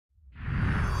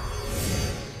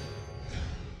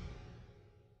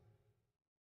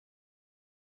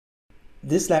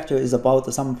this lecture is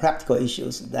about some practical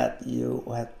issues that you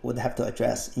would have to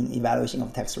address in evaluation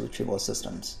of text retrieval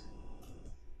systems.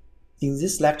 In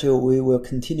this lecture, we will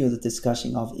continue the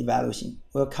discussion of evaluation.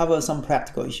 We'll cover some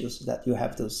practical issues that you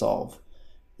have to solve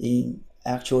in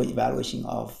actual evaluation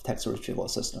of text retrieval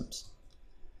systems.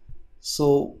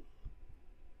 So,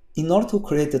 in order to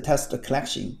create the text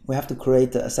collection, we have to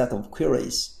create a set of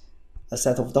queries, a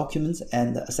set of documents,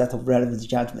 and a set of relevance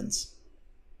judgments.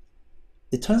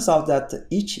 It turns out that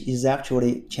each is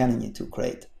actually challenging to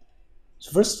create.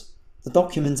 So first, the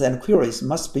documents and queries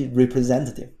must be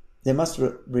representative. They must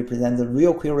represent the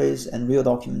real queries and real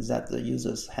documents that the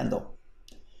users handle.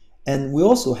 And we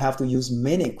also have to use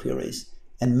many queries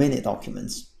and many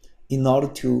documents in order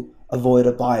to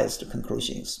avoid biased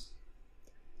conclusions.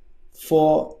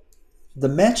 For the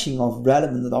matching of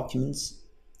relevant documents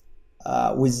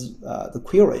with the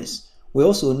queries, we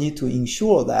also need to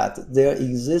ensure that there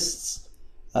exists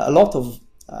a lot of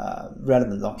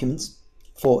relevant documents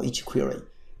for each query.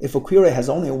 If a query has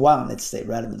only one, let's say,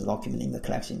 relevant document in the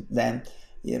collection, then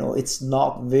it's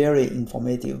not very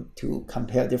informative to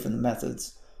compare different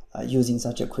methods using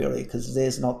such a query, because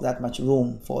there's not that much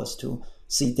room for us to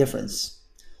see difference.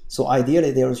 So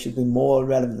ideally, there should be more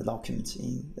relevant documents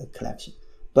in the collection.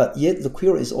 But yet, the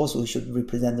queries also should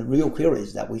represent the real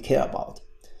queries that we care about.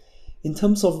 In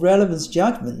terms of relevance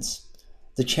judgments,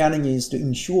 the challenge is to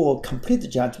ensure complete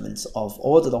judgments of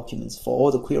all the documents for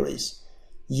all the queries,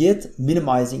 yet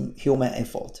minimizing human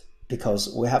effort,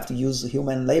 because we have to use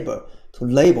human labor to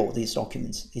label these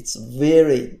documents. It's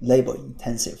very labor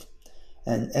intensive.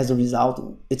 And as a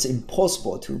result, it's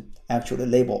impossible to actually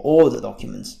label all the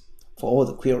documents for all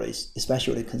the queries,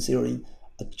 especially considering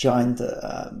a giant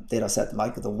data set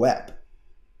like the web.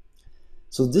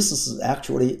 So this is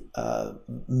actually a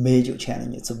major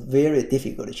challenge. It's a very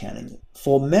difficult challenge.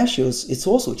 For measures, it's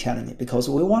also challenging because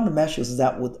we want measures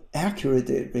that would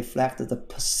accurately reflect the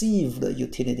perceived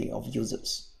utility of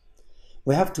users.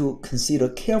 We have to consider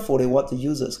carefully what the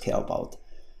users care about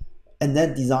and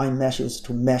then design measures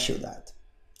to measure that.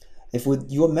 If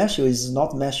your measure is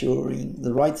not measuring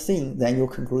the right thing, then your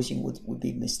conclusion would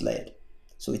be misled.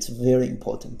 So it's very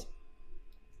important.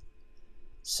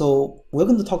 So we're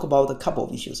going to talk about a couple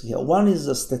of issues here. One is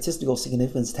the statistical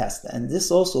significance test, and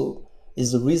this also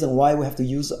is the reason why we have to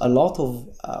use a lot of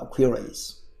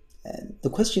queries. And the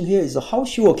question here is, how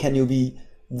sure can you be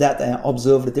that an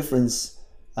observed difference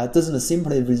doesn't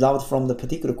simply result from the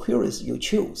particular queries you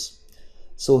choose?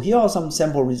 So here are some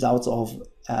sample results of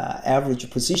average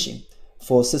precision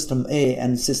for system A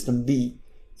and system B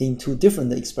in two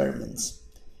different experiments.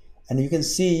 And you can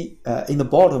see in the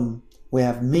bottom, we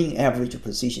have mean average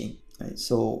precision. Right?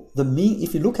 So the mean,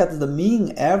 if you look at the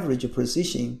mean average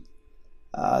precision,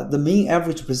 the mean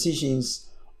average precisions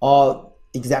are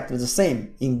exactly the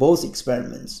same in both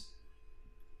experiments.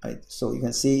 Right? So you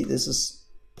can see this is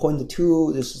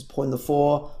 0.2, this is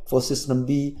 0.4 for system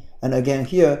B, and again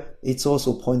here it's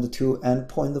also 0.2 and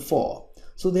 0.4.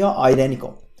 So they are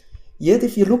identical. Yet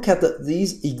if you look at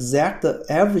these exact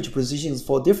average precisions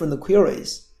for different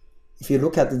queries, if you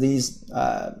look at these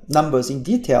numbers in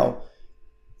detail,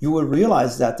 you will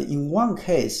realize that in one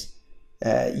case,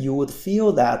 you would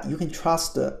feel that you can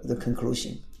trust the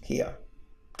conclusion here,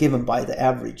 given by the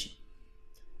average.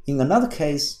 In the other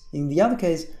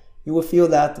case, you will feel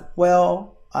that,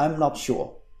 well, I'm not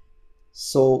sure.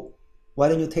 So why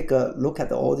don't you take a look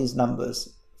at all these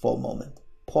numbers for a moment?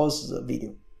 Pause the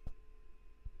video.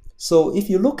 So if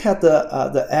you look at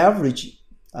the average,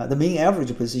 the mean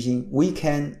average precision, we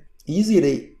can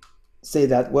easily say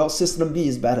that, well, system B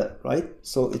is better, right?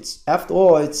 So it's, after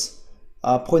all, it's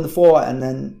 0.4, and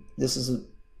then this is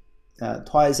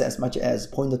twice as much as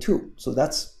 0.2. So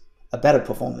that's a better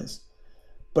performance.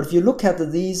 But if you look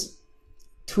at these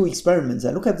two experiments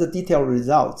and look at the detailed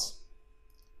results,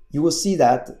 you will see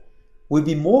that we'll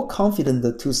be more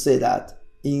confident to say that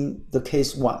in the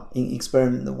case 1, in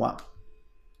experiment 1,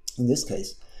 in this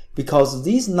case, because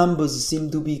these numbers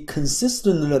seem to be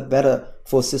consistently better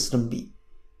for system B.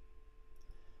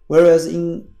 Whereas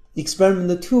in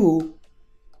experiment 2,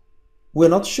 we're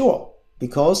not sure,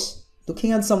 because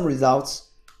looking at some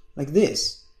results like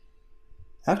this,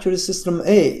 actually system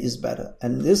A is better,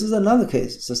 and this is another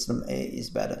case, system A is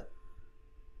better.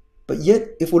 But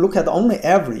yet, if we look at only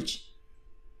average,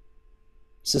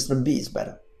 system B is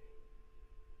better.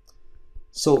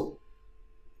 So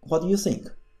what do you think?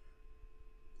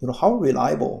 How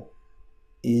reliable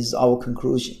is our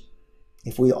conclusion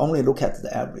if we only look at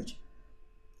the average?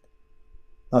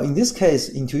 Now, in this case,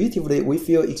 intuitively, we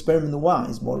feel experiment 1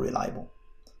 is more reliable.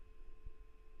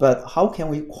 But how can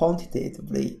we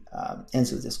quantitatively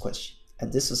answer this question?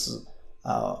 And this is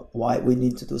why we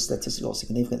need to do statistical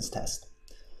significance test.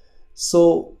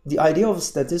 So the idea of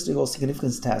statistical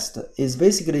significance test is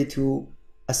basically to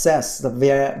assess the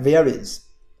variance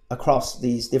across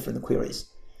these different queries.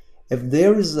 If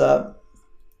there is a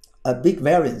big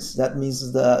variance, that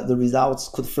means the results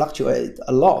could fluctuate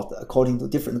a lot according to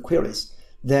different queries,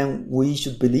 then we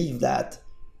should believe that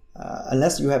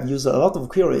unless you have used a lot of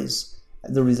queries,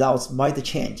 the results might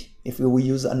change if we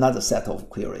use another set of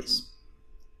queries.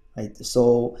 Right?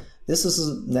 So this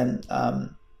is then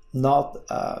not,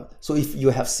 so if you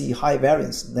have high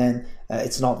variance, then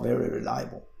it's not very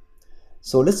reliable.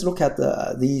 So let's look at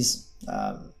these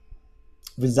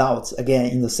results again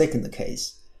in the second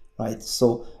case. Right?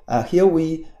 So here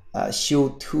we show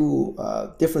two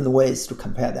different ways to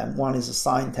compare them. One is a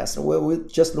sign test, where we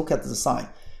just look at the sign.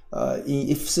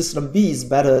 If system B is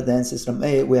better than system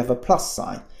A, we have a plus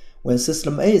sign. When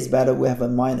system A is better, we have a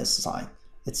minus sign,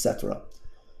 etc.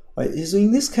 Right? So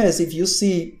in this case, if you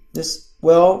see this,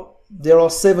 well, there are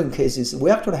 7 cases. We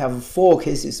actually have 4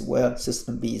 cases where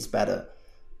system B is better,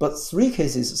 but 3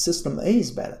 cases system A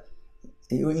is better.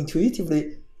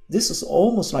 Intuitively, this is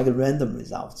almost like a random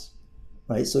result.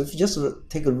 Right? So if you just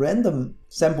take a random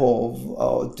sample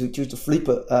of to flip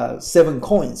 7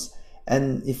 coins,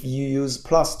 and if you use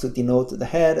plus to denote the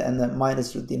head and then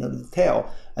minus to denote the tail,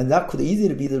 and that could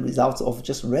easily be the result of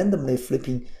just randomly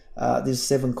flipping these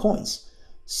 7 coins.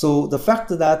 So the fact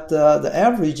that the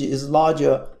average is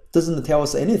larger doesn't tell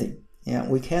us anything. Yeah,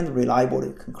 we can't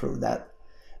reliably conclude that.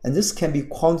 And this can be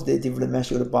quantitatively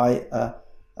measured by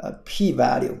a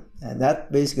p-value, and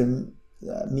that basically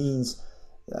means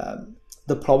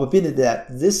the probability that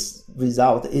this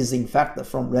result is in fact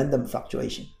from random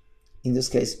fluctuation. In this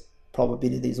case,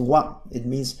 probability is 1. It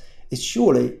means it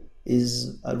surely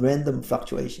is a random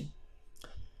fluctuation.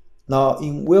 Now,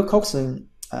 in Wilcoxon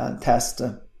test,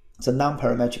 it's a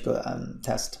non-parametric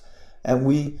test, and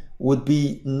we would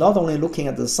be not only looking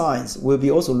at the signs, we'll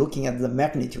be also looking at the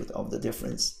magnitude of the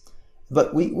difference.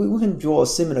 But we can draw a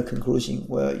similar conclusion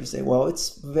where you say, well,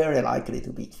 it's very likely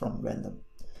to be from random.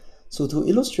 So to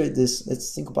illustrate this,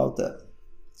 let's think about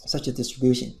such a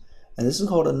distribution. And this is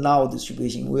called a null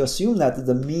distribution. We assume that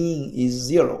the mean is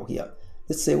 0 here.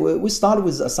 Let's say we start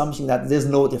with the assumption that there's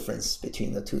no difference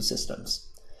between the two systems.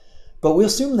 But we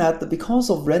assume that because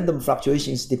of random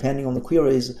fluctuations depending on the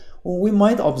queries, we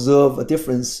might observe a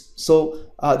difference. So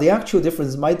the actual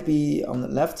difference might be on the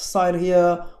left side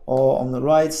here or on the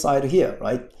right side here,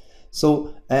 right?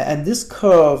 So, and this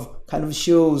curve kind of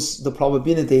shows the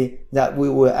probability that we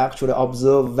will actually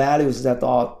observe values that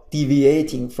are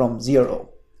deviating from 0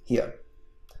 here.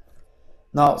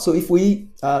 Now, so if we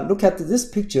look at this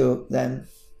picture, then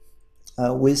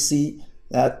we see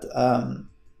that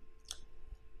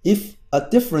if a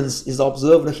difference is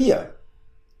observed here,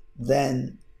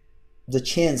 then the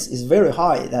chance is very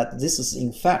high that this is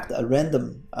in fact a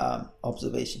random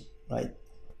observation, right?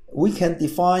 We can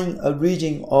define a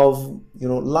region of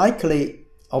likely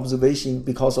observation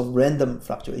because of random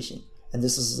fluctuation, and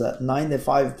this is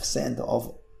 95%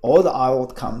 of all the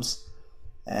outcomes.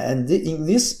 And in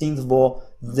this interval,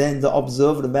 then the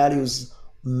observed values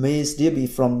may still be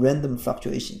from random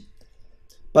fluctuation.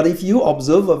 But if you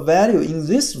observe a value in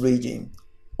this region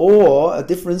or a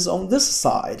difference on this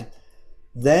side,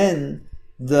 then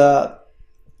the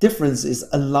difference is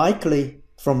unlikely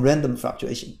from random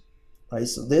fluctuation. Right?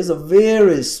 So there's a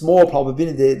very small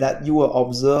probability that you will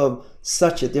observe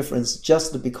such a difference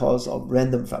just because of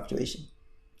random fluctuation.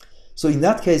 So in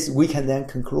that case, we can then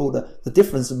conclude that the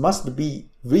difference must be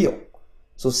real.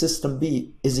 So system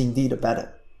B is indeed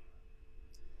better.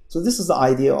 So this is the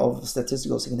idea of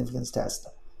statistical significance test.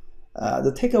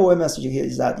 The takeaway message here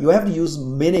is that you have to use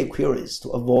many queries to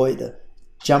avoid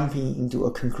jumping into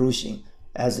a conclusion,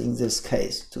 as in this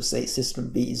case, to say system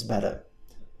B is better.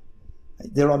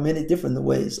 There are many different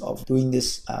ways of doing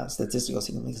this statistical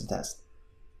significance test.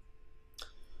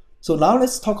 So now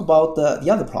let's talk about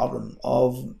the other problem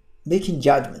of making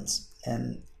judgments.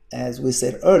 And as we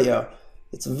said earlier,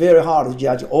 it's very hard to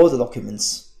judge all the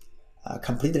documents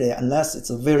completely unless it's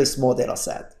a very small data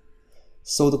set.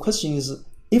 So the question is,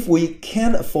 if we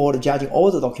can't afford judging all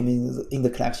the documents in the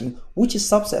collection, which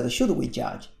subset should we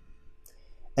judge?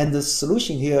 And the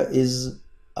solution here is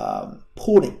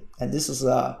pooling. And this is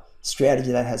a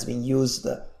strategy that has been used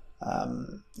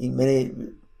in many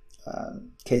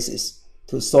cases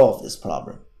to solve this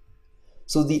problem.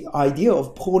 So the idea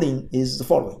of pooling is the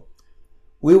following.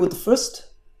 We would first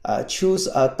choose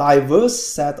a diverse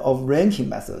set of ranking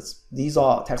methods. These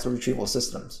are text retrieval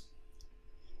systems.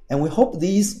 And we hope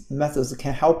these methods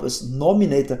can help us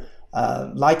nominate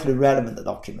likely relevant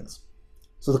documents.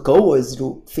 So the goal is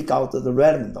to figure out the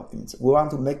relevant documents. We want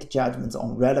to make judgments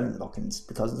on relevant documents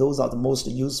because those are the most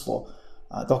useful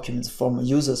documents from a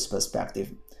user's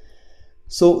perspective.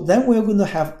 So then we're going to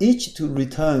have each to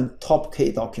return top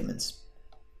K documents.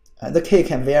 The K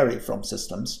can vary from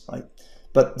systems, right?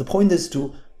 But the point is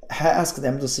to ask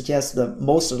them to suggest the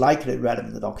most likely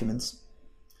relevant documents.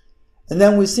 And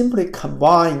then we simply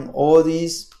combine all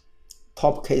these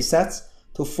top K sets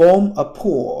to form a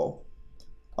pool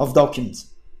of documents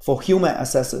for human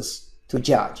assessors to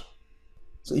judge.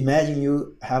 So imagine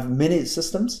you have many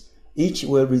systems, each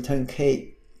will return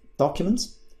K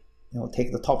documents,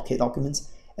 take the top K documents,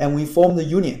 and we form the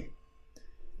union.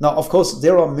 Now, of course,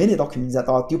 there are many documents that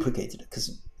are duplicated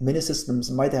because many systems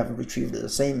might have retrieved the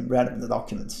same relevant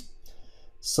documents.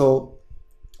 So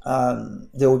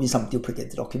there will be some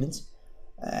duplicated documents.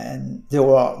 And there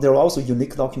are also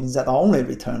unique documents that are only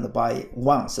returned by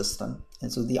one system.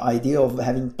 And so the idea of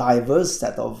having diverse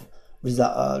set of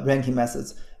ranking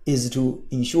methods is to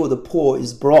ensure the pool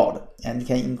is broad and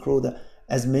can include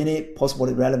as many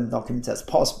possibly relevant documents as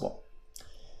possible.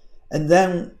 And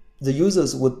then the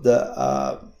users would,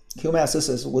 human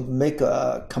assessors would make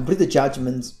complete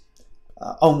judgments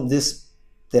on this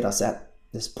data set,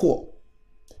 this pool.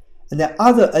 And then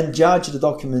other unjudged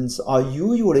documents are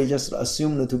usually just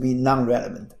assumed to be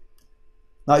non-relevant.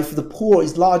 Now, if the pool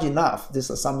is large enough, this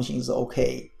assumption is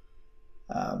okay.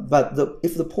 But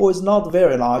if the pool is not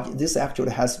very large, this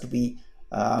actually has to be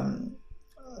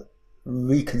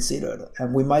reconsidered.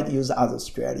 And we might use other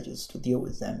strategies to deal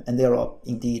with them. And there are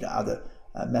indeed other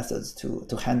methods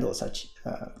to handle such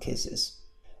cases.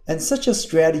 And such a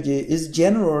strategy is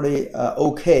generally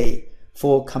okay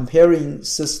for comparing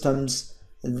systems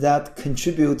that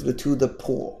contribute to the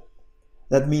pool.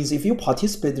 That means if you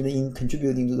participated in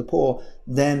contributing to the pool,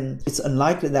 then it's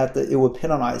unlikely that it will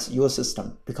penalize your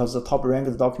system because the top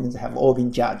ranked documents have all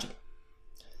been judged.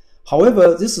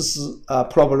 However, this is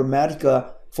problematic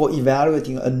for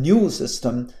evaluating a new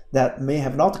system that may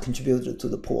have not contributed to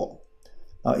the pool.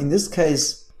 In this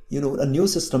case, a new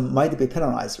system might be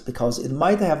penalized because it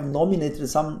might have nominated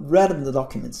some relevant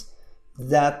documents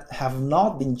that have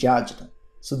not been judged.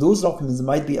 So those documents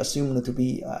might be assumed to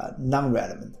be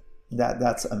non-relevant.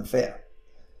 That's unfair.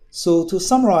 So to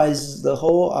summarize the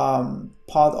whole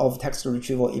part of text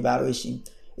retrieval evaluation,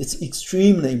 it's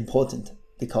extremely important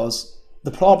because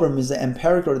the problem is an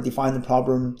empirically defined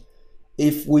problem.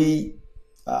 If we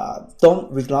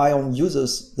don't rely on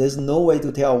users, there's no way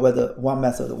to tell whether one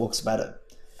method works better.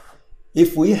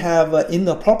 If we have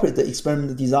inappropriate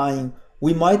experiment design,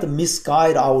 we might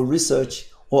misguide our research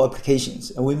or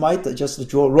applications, and we might just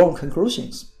draw wrong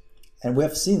conclusions. And we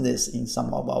have seen this in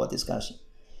some of our discussion.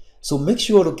 So make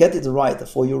sure to get it right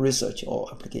for your research or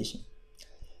application.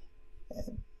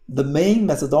 The main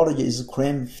methodology is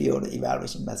cram field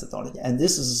evaluation methodology, and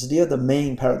this is still the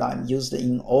main paradigm used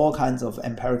in all kinds of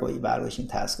empirical evaluation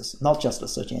tasks, not just the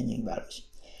search engine evaluation.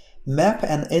 MAP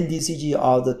and NDCG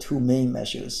are the two main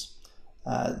measures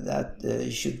that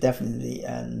you should definitely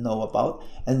know about,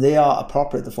 and they are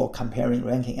appropriate for comparing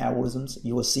ranking algorithms.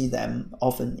 You will see them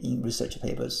often in research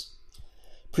papers.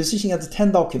 Precision at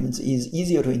 10 documents is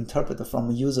easier to interpret from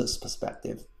a user's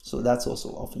perspective, so that's also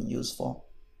often useful.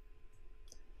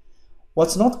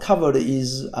 What's not covered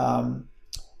is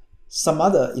some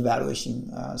other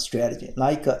evaluation strategy,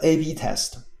 like A/B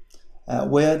test,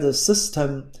 where the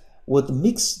system would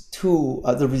mix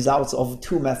the results of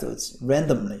two methods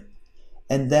randomly,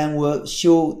 and then will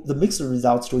show the mixed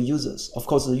results to users. Of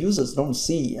course, the users don't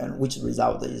see which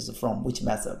result is from which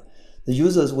method. The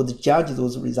users would judge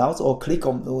those results or click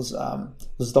on those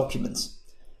documents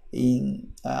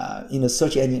in a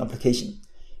search engine application.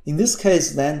 In this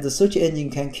case, then the search engine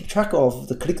can keep track of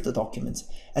the clicked documents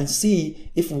and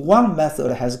see if one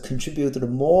method has contributed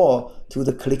more to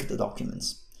the clicked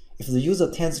documents. If the user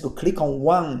tends to click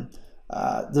on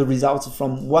the results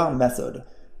from one method,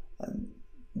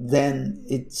 then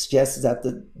it suggests that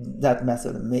that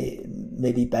method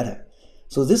may be better.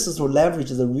 So this is to leverage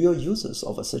the real users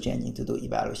of a search engine to do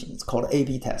evaluation. It's called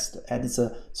A/B test, and it's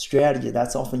a strategy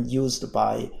that's often used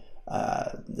by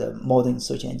the modern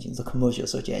search engines, the commercial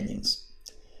search engines.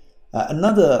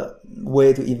 Another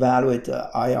way to evaluate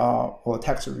IR or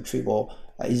text retrieval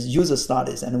is user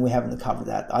studies, and we haven't covered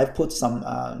that. I've put some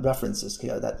references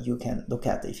here that you can look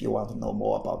at if you want to know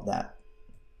more about that.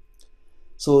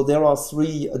 So there are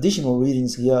 3 additional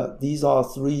readings here. These are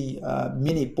 3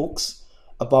 mini books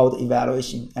about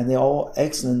evaluation, and they're all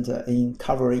excellent in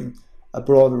covering a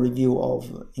broad review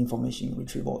of information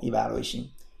retrieval evaluation,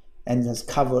 and has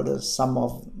covered some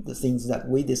of the things that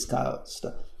we discussed,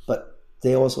 but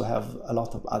they also have a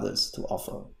lot of others to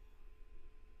offer.